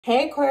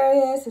Hey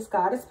Aquarius, it's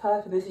Goddess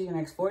Puff, and this is your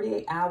next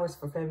 48 hours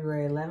for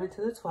February 11th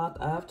to the 12th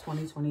of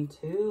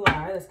 2022. All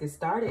right, let's get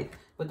started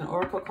with an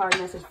oracle card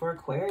message for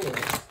Aquarius.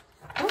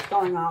 What's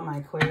going on,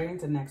 my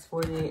Aquarians, the next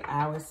 48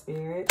 hours,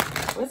 Spirit?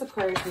 What's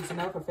Aquarius need to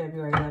know for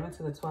February 11th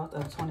to the 12th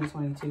of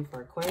 2022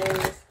 for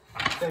Aquarius?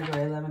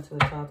 February 11th to the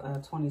 12th of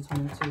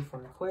 2022 for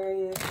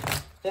Aquarius.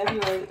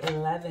 February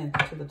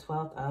 11th to the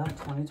 12th of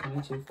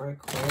 2022 for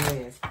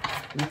Aquarius.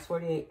 Next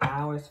 48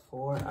 hours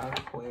for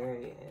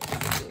Aquarius,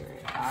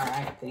 Spirit. All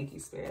right, thank you,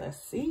 Spirit.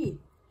 Let's see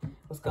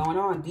what's going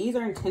on. These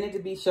are intended to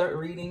be short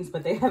readings,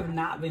 but they have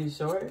not been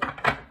short.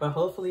 But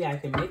hopefully I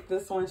can make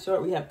this one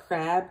short. We have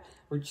Crab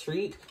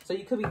Retreat. So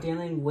you could be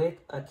dealing with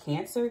a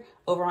Cancer.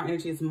 Overall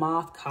energy is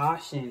Moth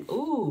Caution.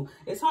 Ooh,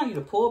 it's telling you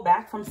to pull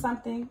back from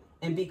something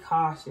and be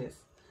cautious.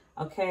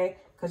 Okay?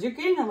 Because you're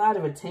getting a lot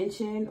of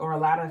attention, or a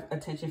lot of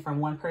attention from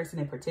one person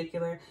in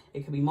particular.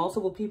 It could be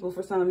multiple people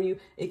for some of you.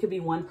 It could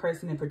be one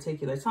person in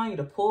particular. It's telling you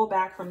to pull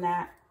back from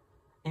that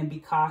and be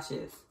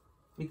cautious.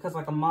 Because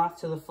like a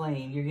moth to the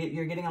flame,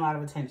 you're getting a lot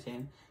of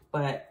attention.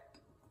 But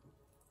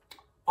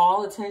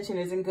all attention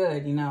isn't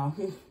good, you know.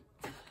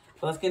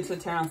 So let's get into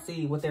the tarot and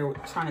see what they're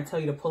trying to tell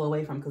you to pull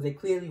away from. Because they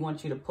clearly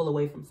want you to pull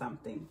away from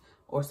something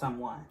or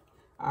someone.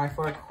 All right,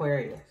 for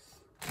Aquarius.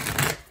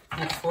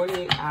 Next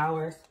 48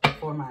 hours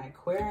for my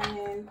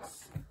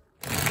Aquarians.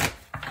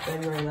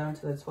 February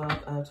 11th to the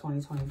 12th of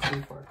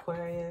 2022 for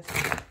Aquarius.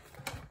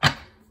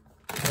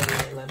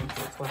 February 11th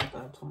to the 12th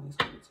of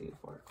 2022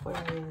 for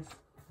Aquarius.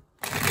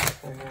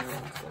 February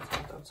 11th to the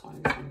 12th of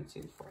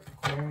 2022 for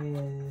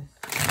Aquarius.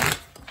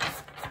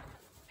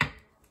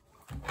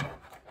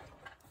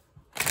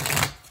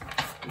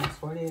 Next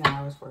 48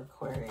 hours for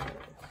Aquarius.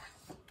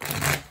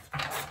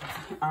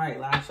 All right,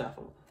 last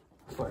shuffle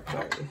for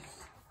Aquarius.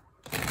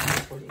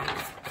 48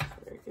 hours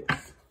for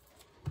Aquarius.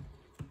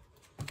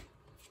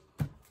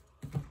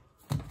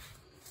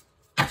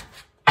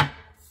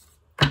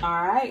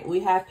 All right,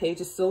 we have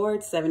Page of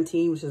Swords,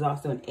 17, which is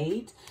also an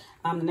 8.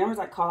 The numbers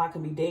I call out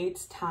can be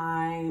dates,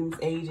 times,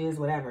 ages,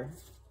 whatever.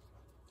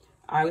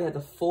 All right, we have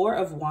the 4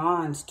 of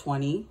Wands,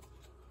 20.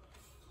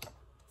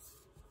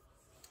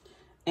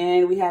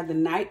 And we have the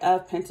Knight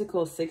of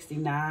Pentacles,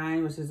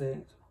 69, which is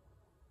a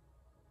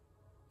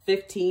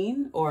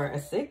 15 or a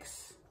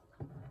 6.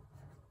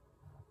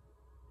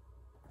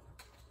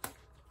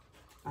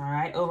 All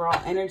right,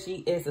 overall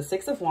energy is the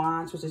 6 of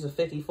Wands, which is a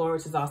 54,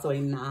 which is also a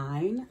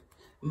 9.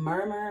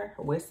 Murmur,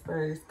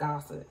 whispers,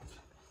 gossip.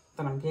 That's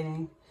what I'm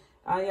getting.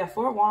 Yeah,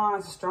 4 of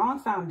Wands, strong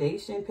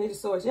foundation, Page of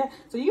Swords. Yeah,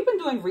 so you've been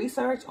doing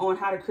research on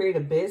how to create a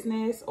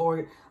business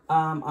or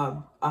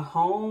a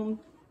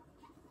home.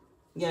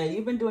 Yeah,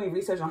 you've been doing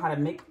research on how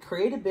to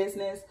create a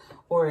business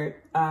or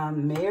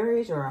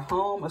marriage or a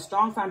home, a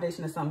strong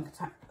foundation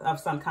of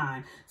some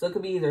kind. So it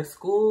could be either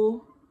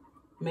school,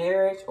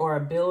 marriage, or a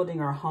building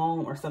or a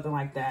home or something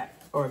like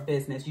that, or a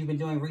business. You've been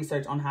doing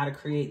research on how to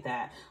create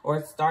that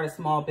or start a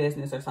small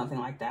business or something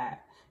like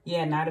that.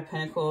 Yeah, Knight of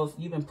Pentacles,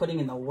 you've been putting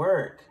in the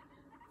work.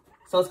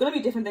 So it's going to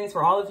be different things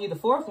for all of you. The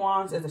 4 of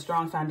Wands is a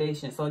strong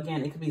foundation. So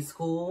again, it could be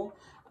school,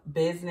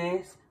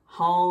 business,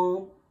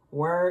 home,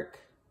 work.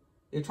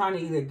 You're trying to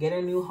either get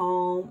a new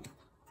home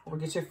or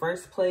get your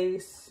first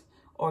place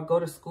or go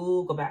to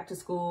school, go back to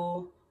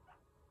school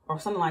or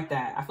something like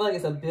that. I feel like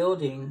it's a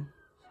building,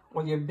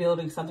 or you're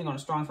building something on a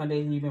strong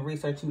foundation. You've been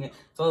researching it.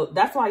 So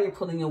that's why you're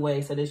pulling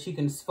away, so that you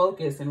can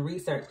focus and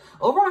research.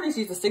 Overall, this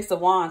is the 6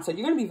 of Wands. So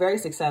you're going to be very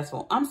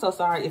successful. I'm so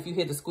sorry if you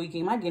hear the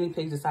squeaking. My guinea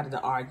pig decided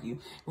to argue.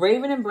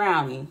 Raven and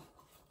Brownie,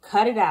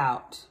 cut it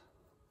out.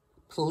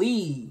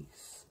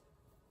 Please.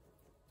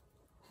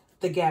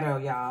 The ghetto,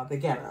 y'all. The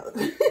ghetto.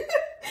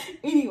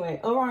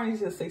 Anyway, overall,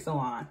 this is the 6 of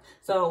Wands.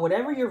 So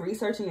whatever you're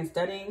researching and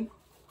studying,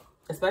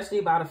 especially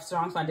about a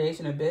strong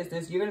foundation of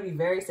business, you're going to be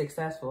very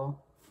successful.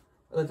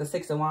 With the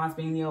 6 of Wands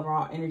being the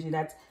overall energy,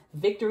 that's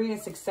victory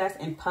and success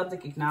and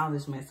public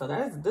acknowledgement. So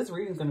this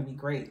reading is going to be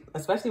great,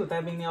 especially with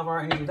that being the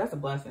overall energy. That's a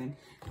blessing.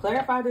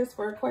 Clarify this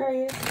for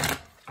Aquarius.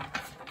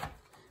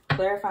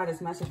 Clarify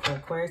this message for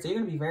Aquarius. So you're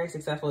going to be very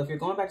successful if you're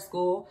going back to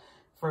school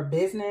for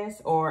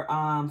business or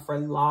for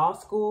law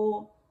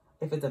school.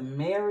 If it's a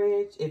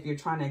marriage, if you're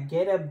trying to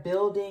get a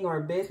building or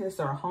a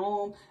business or a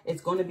home, it's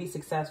going to be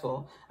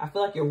successful. I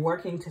feel like you're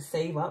working to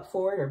save up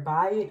for it or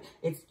buy it.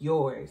 It's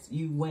yours.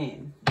 You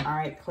win. All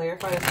right.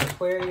 Clarify this for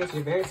Aquarius.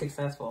 You're very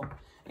successful.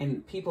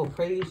 And people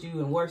praise you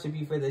and worship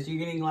you for this.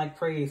 You're getting like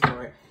praise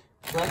for it.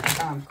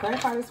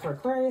 Clarify this for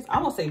Aquarius. I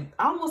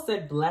almost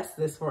said bless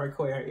this for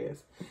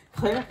Aquarius.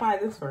 Clarify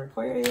this for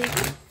Aquarius.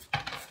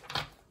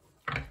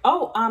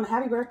 Oh,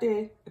 happy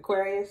birthday,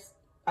 Aquarius.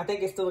 I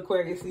think it's still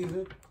Aquarius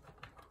season.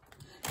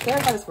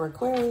 Clarify this for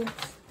Aquarius.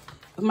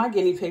 My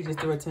guinea pig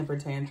just threw a temper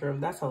tantrum.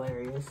 That's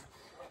hilarious.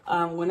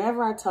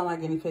 Whenever I tell my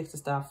guinea pigs to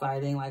stop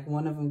fighting, like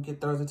one of them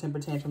throws a temper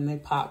tantrum, they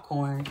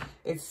popcorn.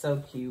 It's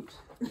so cute.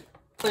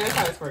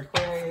 Clarify this for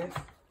Aquarius.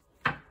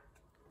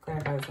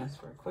 Clarify this message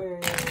for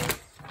Aquarius.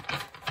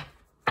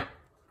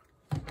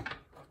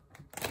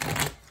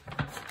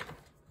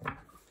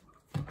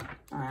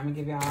 All right, I'm gonna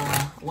give y'all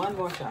one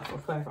more shuffle.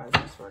 Clarify this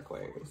message for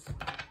Aquarius.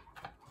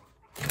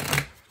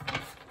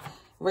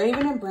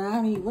 Raven and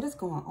Brownie, what is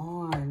going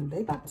on?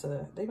 They about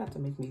to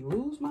make me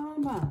lose my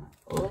mind.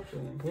 Okay,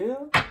 here.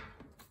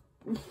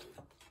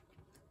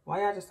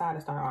 Why y'all decided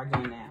to start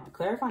arguing now?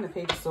 Clarifying the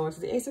Page of Swords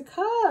is the Ace of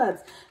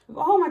Cups.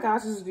 Oh my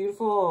gosh, this is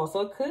beautiful.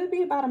 So it could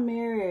be about a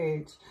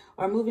marriage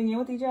or moving in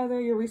with each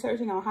other. You're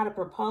researching on how to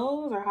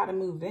propose or how to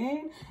move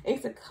in.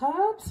 Ace of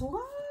Cups,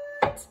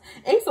 what?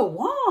 Ace of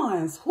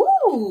Wands,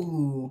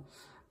 whoo.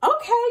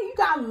 Okay, you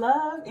got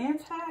love and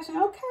passion.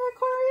 Okay,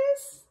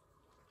 Aquarius.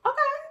 Okay.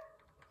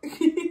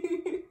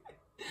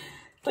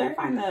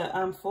 Clarifying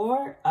the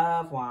Four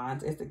of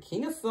Wands is the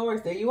King of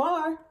Swords. There you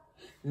are.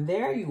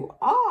 There you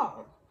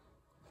are.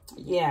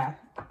 Yeah,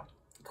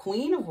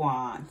 Queen of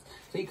Wands.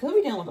 So you could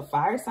be dealing with a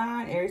fire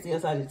sign, Aries, Leo,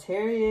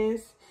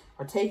 Sagittarius,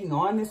 or taking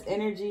on this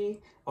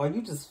energy, or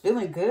you just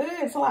feeling good.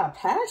 It's a lot of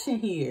passion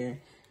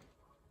here.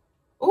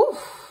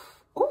 Oof,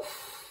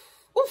 oof,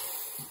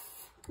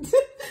 oof.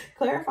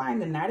 Clarifying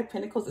the Knight of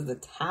Pentacles is a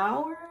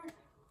Tower.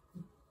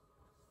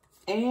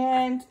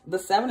 And the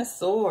Seven of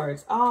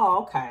Swords.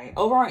 Oh, okay.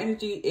 Overall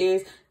energy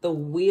is the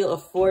Wheel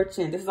of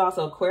Fortune. This is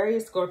also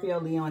Aquarius, Scorpio,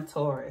 Leo, and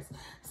Taurus.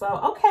 So,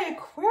 okay,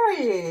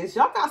 Aquarius,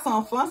 y'all got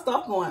some fun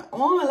stuff going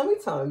on. Let me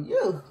tell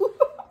you.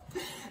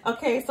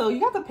 Okay, so you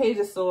got the Page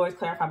of Swords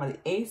clarified by the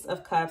Ace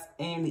of Cups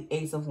and the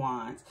Ace of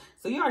Wands.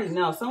 So you already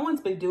know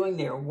someone's been doing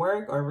their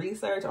work or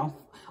research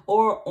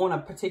on a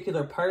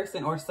particular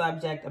person or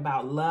subject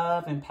about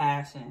love and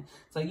passion.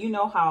 So you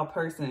know how a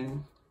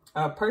person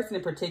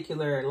in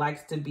particular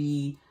likes to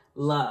be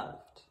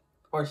loved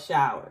or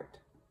showered.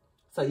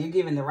 So you're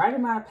giving the right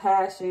amount of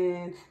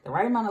passion, the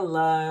right amount of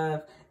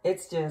love.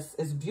 It's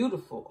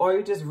beautiful. Or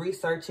you're just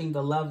researching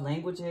the love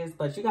languages,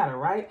 but you got to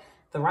write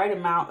the right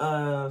amount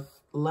of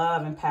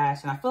love and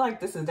passion. I feel like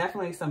this is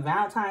definitely some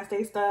Valentine's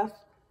Day stuff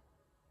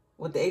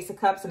with the Ace of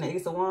Cups and the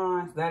Ace of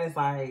Wands. That is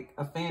like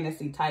a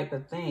fantasy type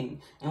of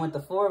thing. And with the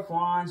Four of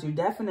Wands, you're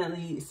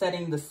definitely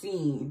setting the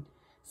scene.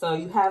 So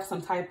you have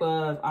some type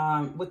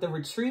of, with the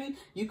retreat,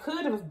 you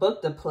could have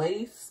booked a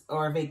place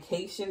or a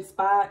vacation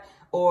spot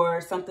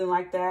or something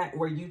like that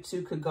where you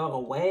two could go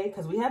away.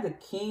 Because we have the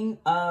King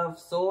of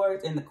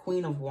Swords and the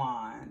Queen of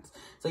Wands.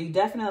 So you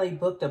definitely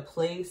booked a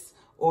place,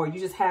 or you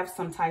just have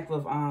some type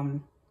of,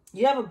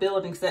 you have a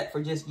building set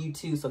for just you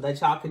two so that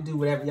y'all can do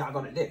whatever y'all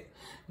gonna do.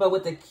 But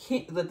with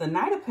the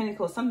Knight of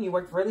Pentacles, something you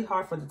worked really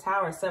hard for, the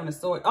Tower, Seven of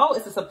Swords. Oh,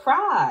 it's a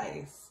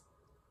surprise.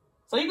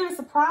 So you're going to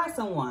surprise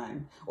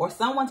someone, or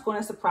someone's going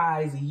to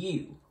surprise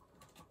you.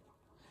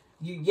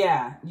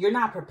 You're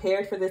not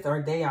prepared for this,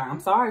 or they are. I'm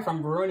sorry if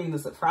I'm ruining the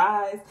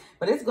surprise,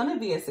 but it's going to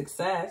be a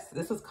success.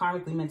 This was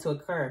karmically meant to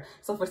occur.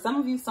 So for some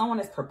of you, someone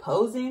is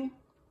proposing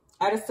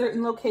at a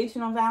certain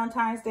location on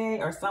Valentine's Day,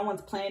 or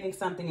someone's planning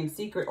something in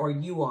secret, or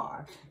you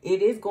are.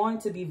 It is going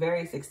to be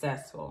very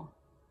successful.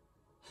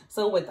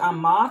 So with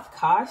Moth,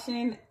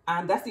 Caution,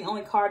 that's the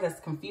only card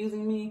that's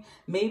confusing me.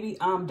 Maybe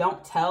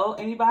don't tell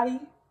anybody.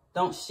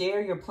 Don't share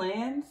your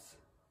plans,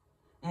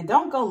 and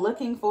don't go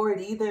looking for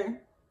it either.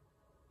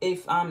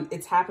 If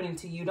it's happening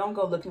to you, don't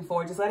go looking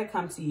for it. Just let it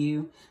come to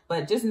you.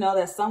 But just know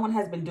that someone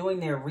has been doing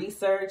their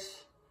research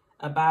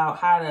about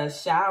how to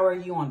shower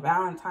you on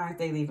Valentine's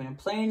Day. They've been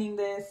planning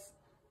this.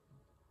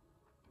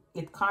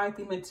 It's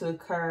karmically meant to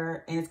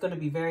occur, and it's going to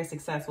be very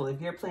successful. If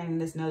you're planning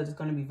this, know that it's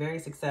going to be very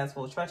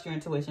successful. Trust your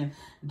intuition.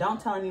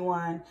 Don't tell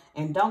anyone,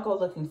 and don't go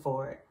looking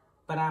for it.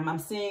 But I'm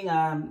seeing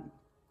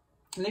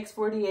next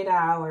 48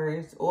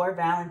 hours or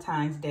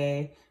Valentine's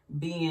Day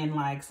being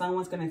like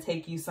someone's going to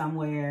take you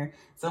somewhere,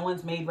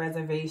 someone's made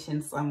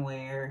reservations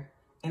somewhere,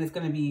 and it's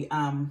going to be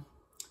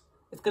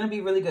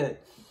really good.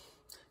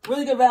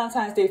 Really good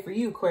Valentine's Day for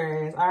you,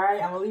 Aquarius. All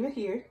right, I'm going to leave it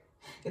here.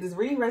 If this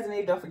reading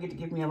resonated, don't forget to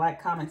give me a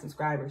like, comment,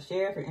 subscribe, or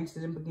share. If you're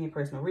interested in booking a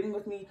personal reading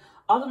with me,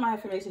 all of my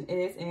information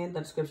is in the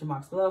description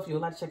box below. If you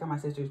would like to check out my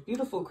sister's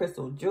beautiful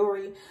crystal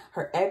jewelry,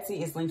 her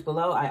Etsy is linked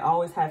below. I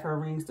always have her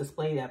rings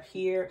displayed up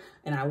here,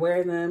 and I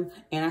wear them.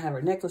 And I have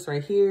her necklace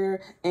right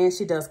here, and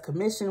she does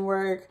commission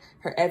work.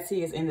 Her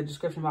Etsy is in the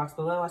description box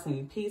below. I send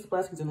you peace,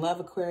 blessings, and love,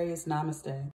 Aquarius. Namaste.